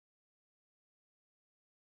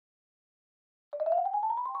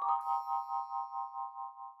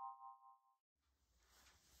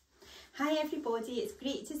Hi everybody, it's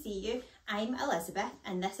great to see you. I'm Elizabeth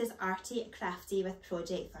and this is Arty at Crafty with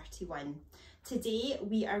Project 31. Today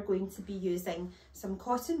we are going to be using some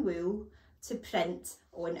cotton wool to print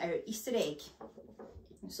on our Easter egg.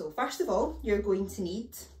 So first of all, you're going to need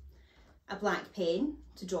a black pen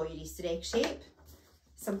to draw your Easter egg shape,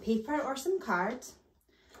 some paper or some card,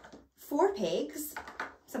 4 pegs,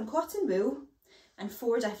 some cotton wool and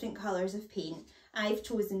 4 different colours of paint. I've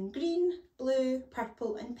chosen green, blue,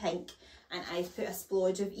 purple and pink, and I've put a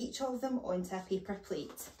splodge of each of them onto a paper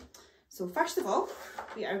plate. So first of all,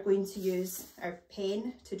 we are going to use our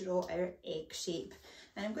pen to draw our egg shape.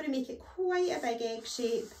 And I'm going to make it quite a big egg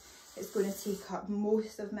shape. It's going to take up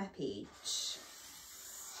most of my page.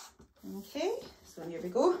 Okay, so here we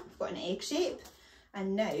go. We've got an egg shape.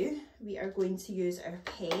 And now we are going to use our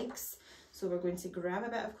pegs. So we're going to grab a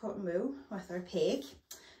bit of cotton wool with our peg,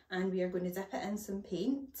 and we are going to dip it in some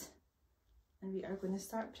paint and we are going to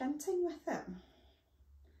start printing with it.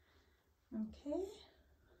 Okay.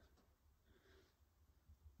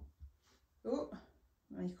 Oh,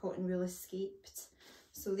 my cotton wool escaped.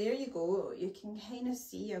 So there you go. You can kind of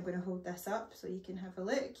see, I'm going to hold this up so you can have a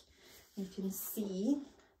look. You can see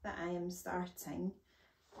that I am starting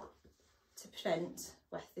to print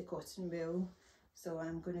with the cotton wool. So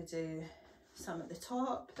I'm going to do some at the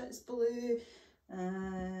top that's blue,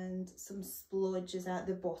 and some splodges at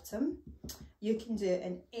the bottom. You can do it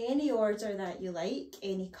in any order that you like,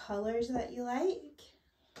 any colours that you like.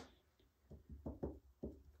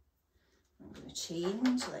 I'm going to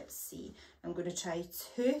change, let's see. I'm going to try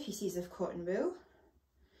 2 pieces of cotton wool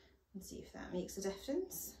and see if that makes a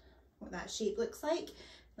difference, what that shape looks like.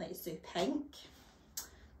 Let's do pink.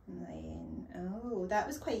 And then, oh, that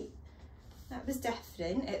was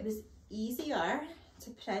different. It was easier to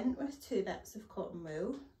print with 2 bits of cotton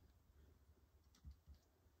wool.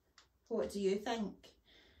 What do you think?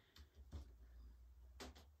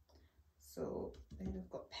 So then we've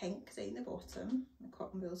got pink down the bottom. The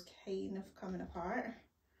cotton wool's kind of coming apart.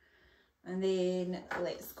 And then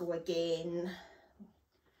let's go again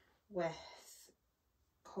with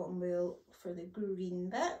cotton wool for the green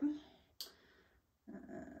bit.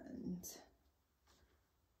 And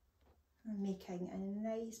I'm making a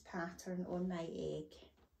nice pattern on my egg.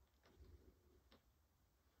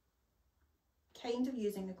 Kind of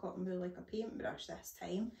using the cotton wool like a paintbrush this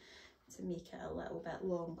time to make it a little bit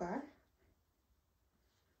longer.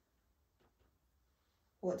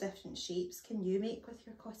 What different shapes can you make with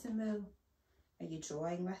your cotton wool? Are you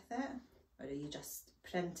drawing with it, or are you just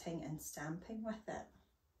printing and stamping with it?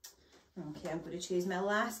 Okay, I'm going to choose my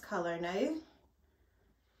last colour now.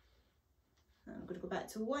 I'm going to go back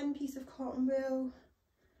to 1 piece of cotton wool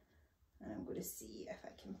and I'm going to see if I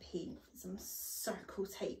can paint some circle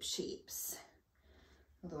type shapes,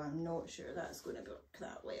 although I'm not sure that's going to work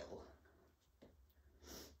that well.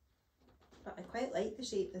 But I quite like the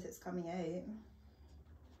shape that it's coming out.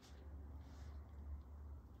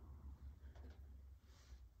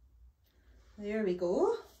 There we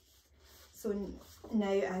go. So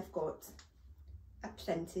now I've got a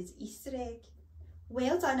printed Easter egg.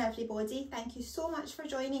 Well done everybody, thank you so much for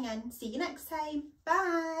joining in. See you next time,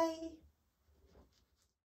 bye!